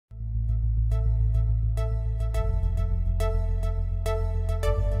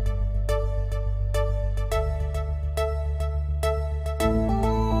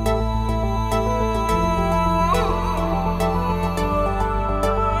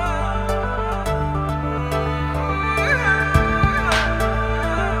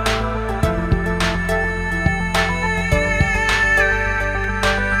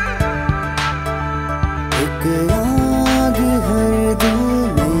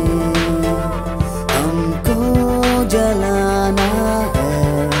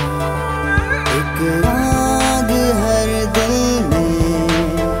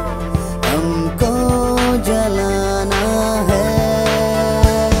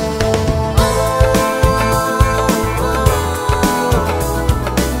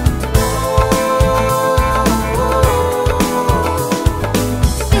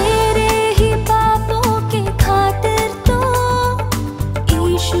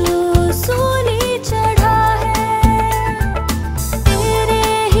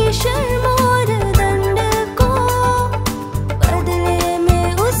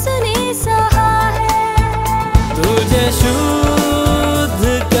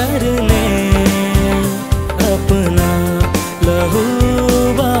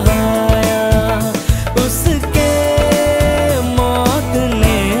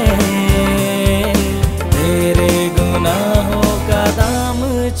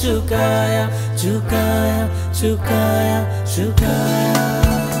चुकाया चुकाया चुकाया चुकाया।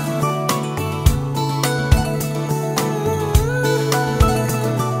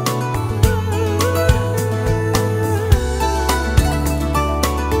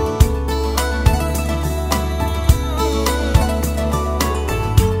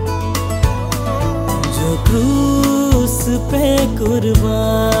 क्रूस पे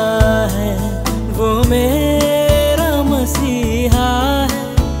कुर्बान है वो मेरा मसीहा है,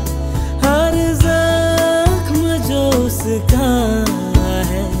 हर जख्म जो उसका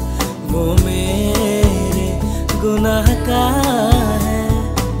है वो मेरे गुनाह का है,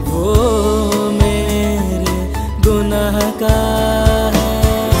 वो मेरे गुनाह का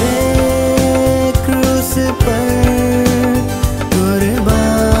है। क्रूस पर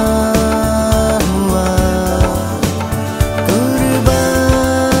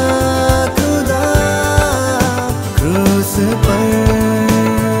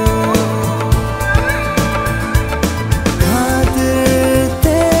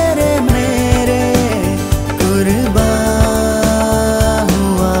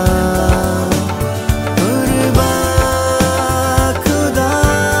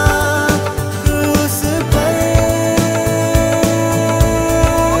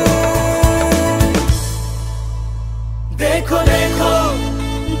देखो देखो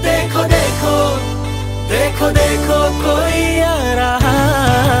देखो देखो देखो देखो कोई आ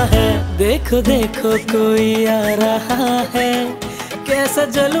रहा है, देखो देखो कोई आ रहा है, कैसा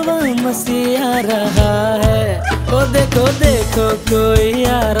जलवा मसीह आ रहा है। ओ देखो देखो कोई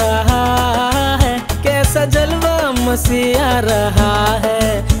आ रहा है, कैसा जलवा मसीह आ रहा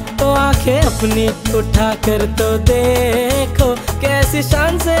है। तो आंखें अपनी उठा कर तो देखो, कैसी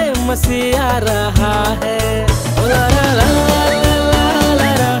शान से मसीह आ रहा है। ओ ला ला ला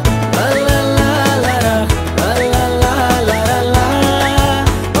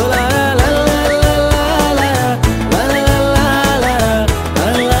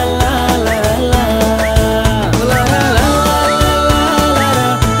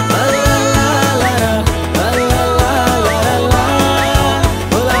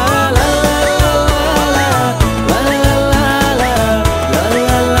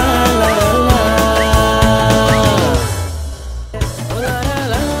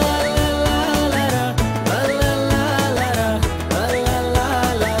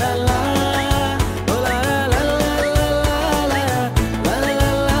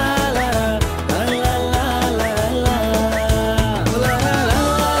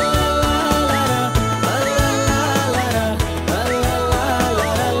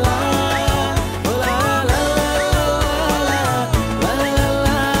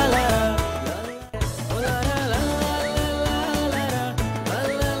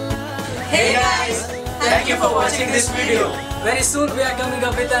Hey guys, thank you for watching this video. Very soon we are coming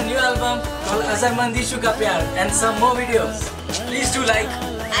up with a new album called Azarmand Ka Pyar and some more videos. Please do like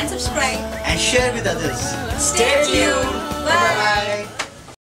and subscribe and share with others. Stay tuned. Bye. Bye.